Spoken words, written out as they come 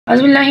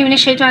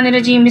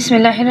Auzubillahiminash-shaytanir-rajeem.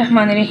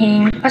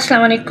 Bismillahir-rahmanir-rahim.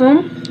 Assalamu alaikum.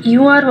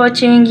 You are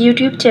watching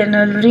YouTube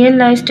channel Real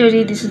Life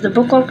Story. This is the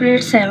book of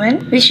grade 7,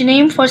 which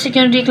named for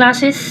secondary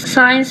classes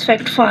Science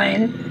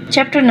Factfile.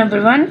 Chapter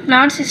number 1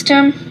 Plant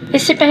System.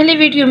 इससे पहले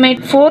video में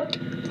 4th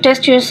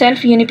test your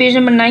self यानी page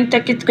number 9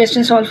 तक के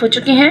question solve हो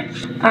चुके हैं।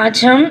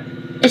 आज हम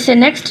इससे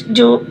नेक्स्ट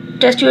जो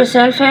टेस्ट योर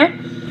सेल्फ है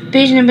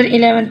पेज नंबर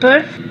 11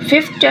 पर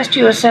 5th test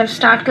your self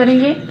start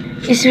करेंगे।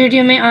 इस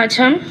वीडियो में आज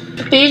हम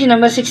पेज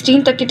नंबर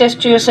 16 तक की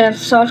टेस्ट योर सेल्फ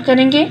सॉल्व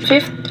करेंगे।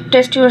 5th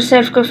टेस्ट योर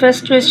सेल्फ का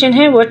फर्स्ट क्वेश्चन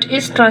है what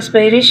is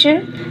transpiration?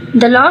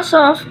 The loss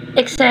of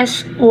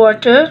excess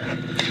water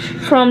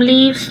from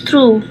leaves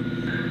through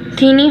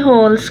tiny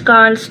holes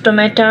called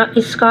stomata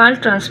is called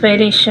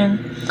transpiration.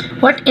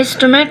 What is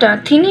stomata?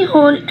 Tiny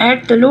hole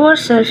at the lower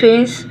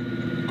surface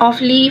of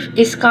leaf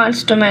is called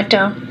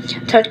stomata.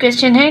 Third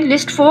question है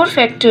list 4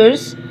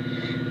 factors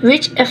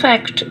which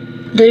affect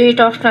the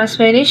rate of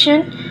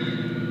transpiration.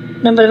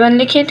 Number 1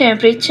 लिखे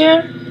temperature,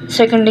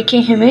 second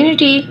लिखे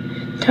humidity,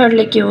 third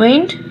लिखे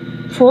wind,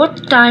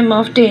 fourth time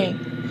of day.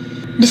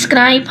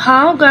 Describe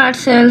how guard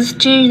cells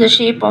change the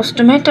shape of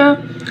stomata.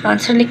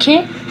 Answer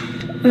लिखे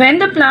when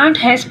the plant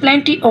has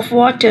plenty of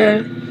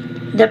water,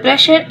 the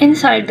pressure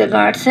inside the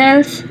guard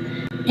cells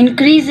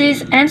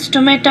increases and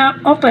stomata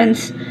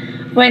opens.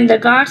 When the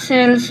guard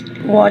cells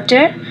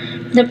water,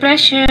 the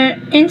pressure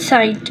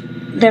inside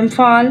them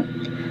fall,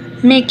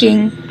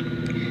 making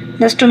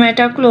the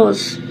stomata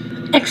close.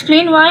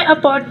 Explain why a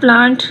pot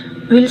plant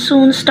will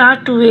soon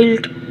start to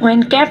wilt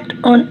when kept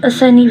on a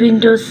sunny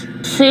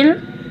windowsill.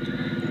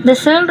 The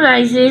sun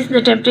rises,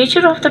 the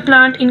temperature of the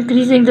plant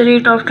increasing the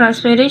rate of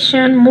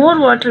transpiration, more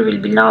water will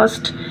be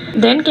lost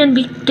than can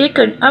be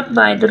taken up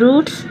by the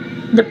roots.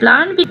 The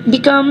plant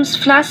becomes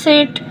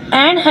flaccid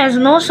and has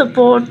no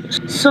support,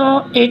 so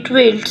it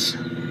wilts.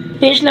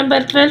 Page number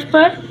 12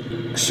 पर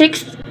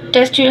 6th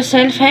test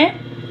yourself है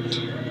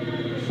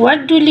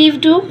What do leaves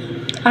do?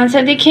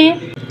 Answer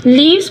देखें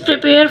Leaves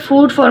prepare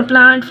food for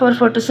plant for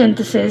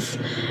photosynthesis.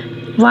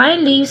 Why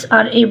leaves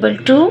are able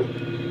to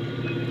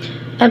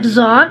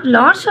absorb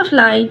lots of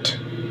light.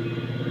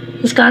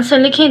 इसका answer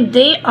लिखें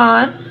they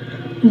are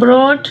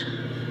broad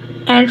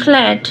and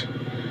flat.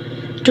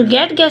 To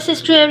get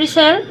gases to every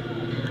cell.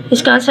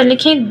 इसका answer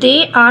लिखें they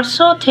are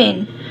so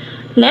thin.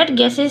 Let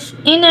gases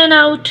in and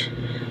out.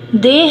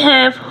 They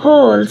have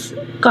holes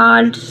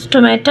called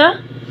stomata.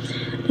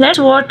 Let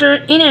water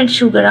in and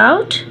sugar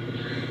out.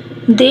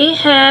 They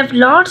have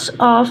lots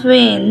of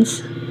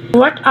veins.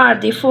 What are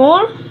they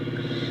for?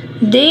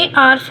 They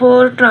are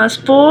for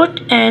transport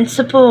and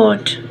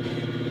support.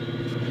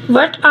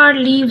 What are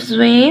leaves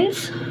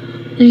veins?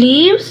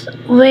 Leaves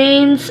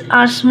veins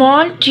are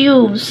small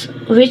tubes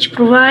which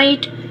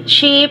provide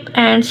shape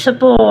and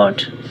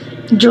support.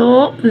 जो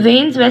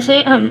veins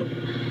वैसे हम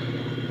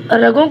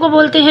रगों को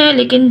बोलते हैं,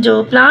 लेकिन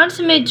जो plants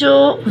में जो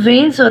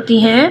veins होती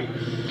हैं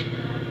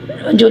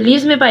जो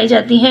leaves में पाई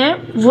जाती हैं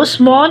वो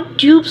small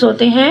tubes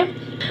होते हैं।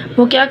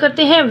 वो क्या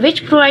करते हैं? Which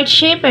provide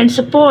shape and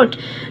support,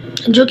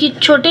 जो कि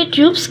छोटे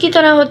ट्यूब्स की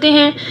तरह होते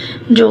हैं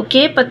जो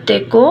कि पत्ते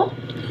को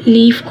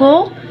लीफ को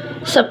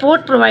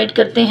सपोर्ट प्रोवाइड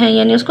करते हैं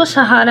यानी उसको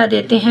सहारा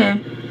देते हैं।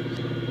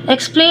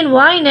 Explain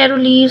why narrow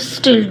leaves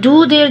still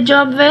do their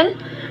job well.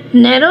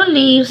 Narrow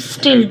leaves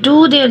still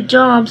do their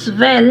jobs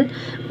well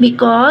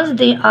because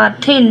they are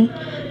thin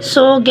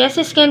so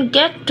gases can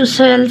get to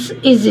sales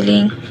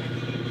easily.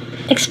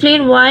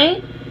 Explain why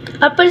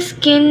upper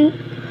skin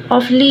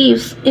of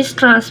leaves is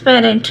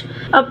transparent.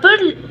 Upper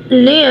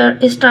layer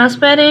is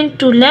transparent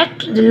to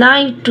let the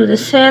light to the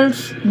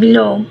cells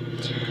below.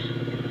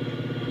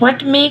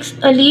 What makes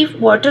a leaf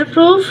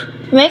waterproof?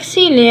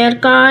 Waxy layer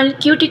called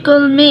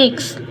cuticle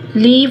makes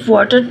leaf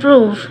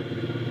waterproof.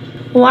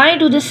 Why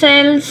do the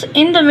cells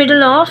in the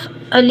middle of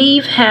a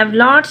leaf have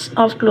lots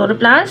of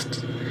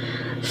chloroplasts?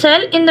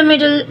 Cells in the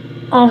middle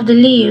of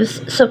the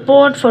leaves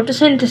support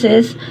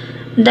photosynthesis.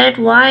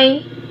 That why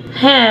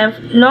have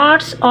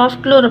lots of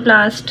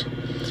chloroplast.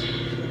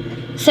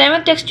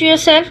 7th text to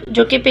yourself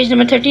जो कि page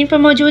number 13 पर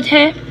मौजूद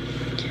है.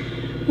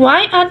 Why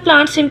are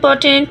plants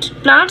important?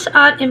 Plants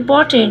are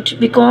important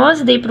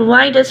because they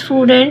provide us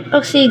food and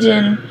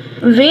oxygen.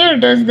 Where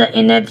does the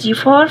energy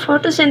for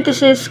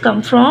photosynthesis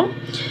come from?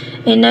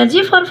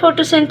 Energy for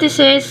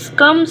photosynthesis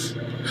comes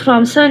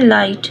from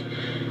sunlight.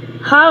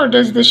 How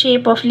does the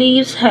shape of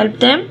leaves help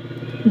them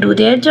do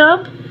their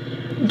job?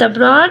 The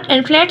broad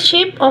and flat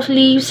shape of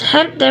leaves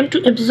help them to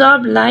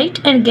absorb light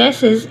and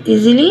gases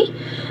easily.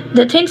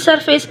 The thin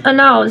surface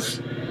allows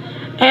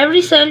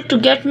every cell to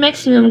get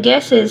maximum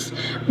gases.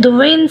 The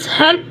veins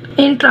help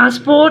in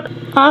transport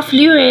of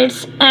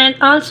fluids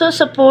and also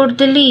support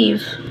the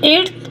leaf.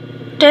 8th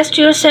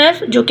test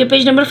yourself जो कि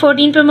page number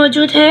 14 पर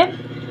मौजूद है.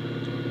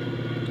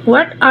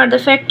 What are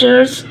the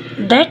factors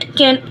that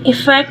can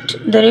affect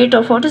the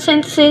rate of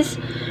photosynthesis?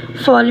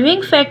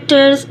 Following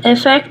factors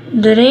affect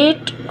the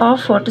rate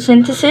of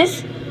photosynthesis: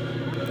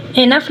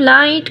 enough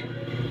light,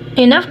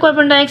 enough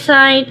carbon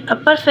dioxide, a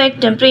perfect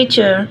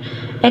temperature.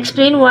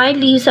 Explain why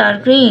leaves are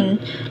green.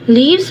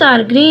 Leaves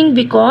are green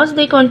because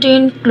they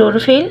contain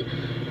chlorophyll,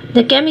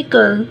 the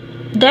chemical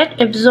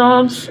that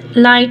absorbs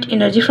light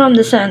energy from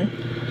the sun.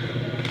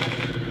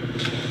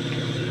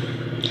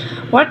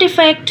 What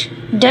effect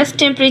does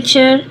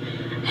temperature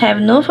have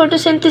no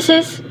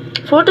photosynthesis?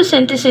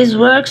 Photosynthesis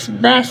works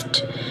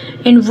best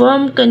in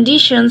warm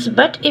conditions,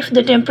 but if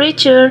the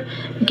temperature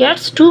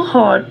gets too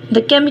hot,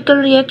 the chemical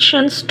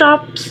reaction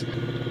stops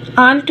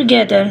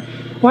altogether.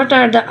 What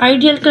are the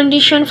ideal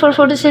conditions for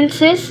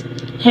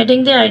photosynthesis?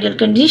 Heading the ideal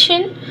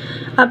condition.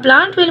 A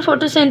plant will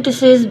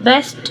photosynthesize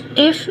best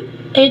if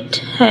it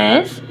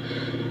has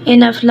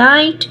enough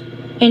light,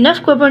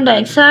 enough carbon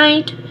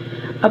dioxide,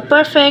 a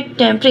perfect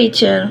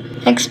temperature.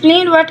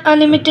 Explain what a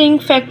limiting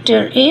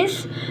factor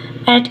is.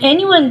 At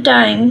any one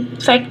time,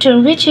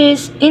 factor which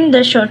is in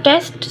the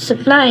shortest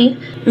supply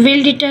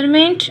will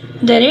determine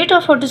the rate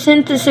of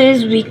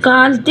photosynthesis. We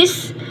call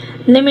this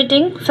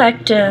limiting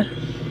factor.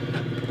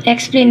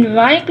 Explain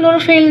why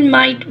chlorophyll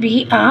might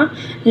be a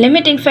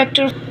limiting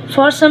factor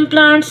for some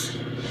plants.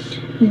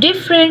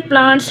 Different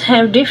plants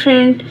have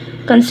different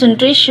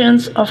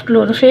concentrations of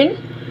chlorophyll.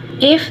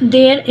 If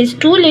there is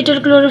too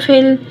little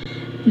chlorophyll,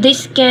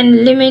 this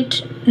can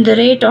limit the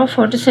rate of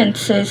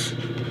photosynthesis.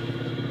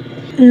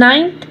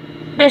 9th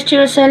test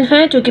yourself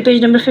है जो कि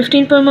page number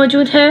 15 पर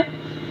मौजूद है.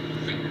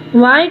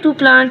 Why do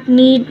plant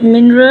need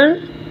mineral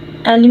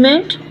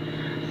element?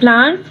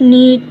 Plant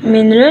need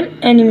mineral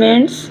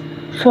elements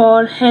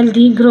for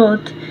healthy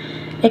growth.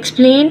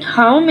 Explain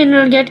how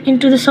minerals get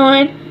into the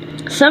soil.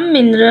 Some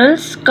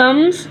minerals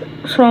comes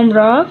from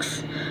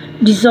rocks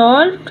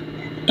dissolved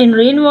in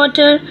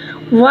rainwater,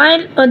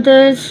 while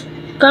others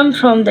come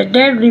from the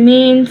dead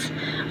remains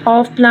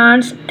of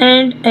plants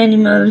and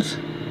animals.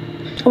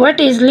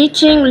 What is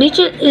leaching?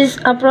 Leaching is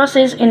a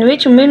process in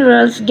which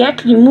minerals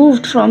get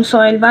removed from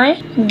soil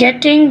by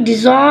getting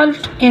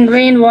dissolved in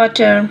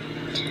rainwater.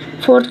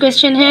 4th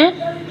question है.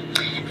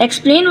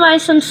 Explain why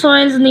some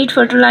soils need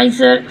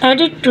fertilizer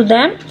added to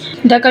them.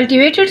 The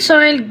cultivated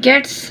soil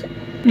gets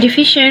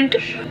deficient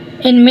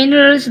in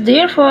minerals,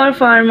 therefore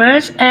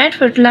farmers add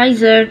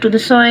fertilizer to the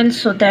soil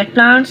so that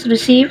plants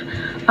receive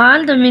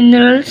all the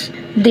minerals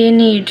they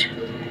need.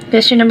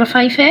 Question number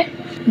 5 है.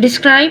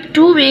 Describe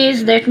 2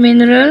 ways that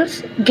minerals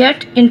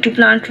get into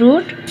plant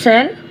root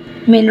cell.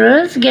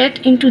 Minerals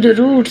get into the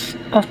roots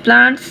of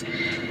plants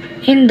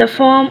in the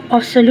form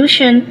of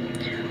solution.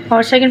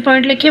 और second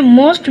point लिखे,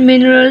 most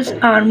minerals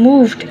are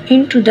moved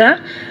into the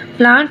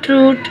plant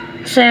root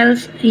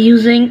cells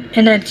using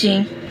energy.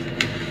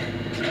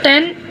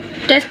 10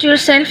 test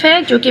yourself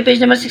है जो कि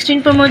page number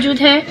 16 पर मौजूद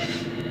है.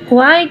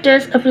 Why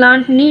does a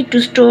plant need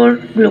to store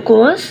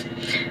glucose?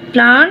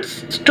 Plants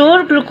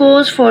store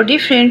glucose for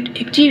different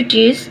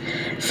activities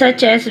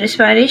such as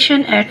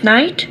respiration at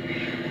night.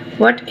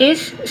 What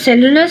is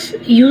cellulose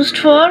used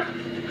for?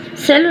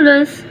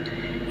 Cellulose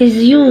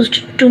is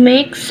used to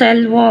make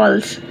cell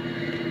walls.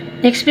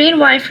 Explain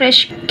why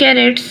fresh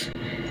carrots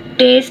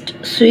taste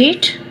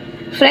sweet.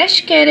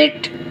 Fresh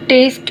carrot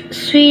taste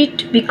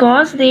sweet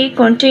because they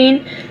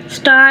contain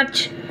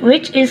starch,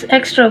 which is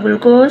extra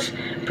glucose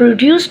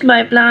produced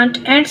by plant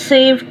and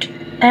saved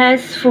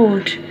as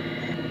food.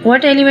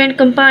 What element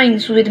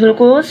combines with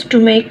glucose to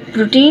make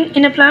protein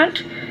in a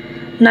plant?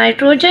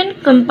 Nitrogen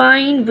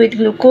combined with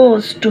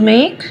glucose to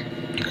make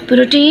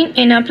protein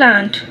in a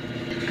plant.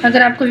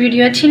 अगर आपको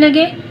video अच्छी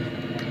लगे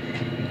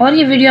और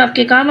ये video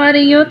आपके काम आ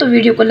रही हो तो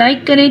वीडियो को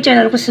लाइक करें,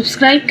 चैनल को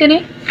सब्सक्राइब करें,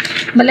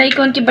 बेल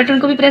आइकन के बटन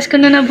को भी प्रेस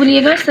करना ना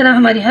भूलिएगा. इस तरह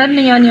हमारी हर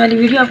नई आने वाली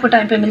वीडियो आपको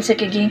टाइम पे मिल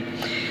सकेगी.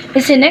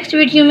 इससे नेक्स्ट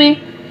वीडियो में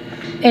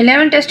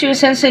 11 टेस्ट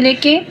योरसेल्फ से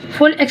लेके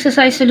फुल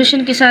एक्सरसाइज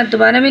सोल्यूशन के साथ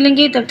दोबारा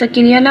मिलेंगे. तब तक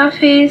के लिए अल्लाह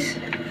हाफिज़.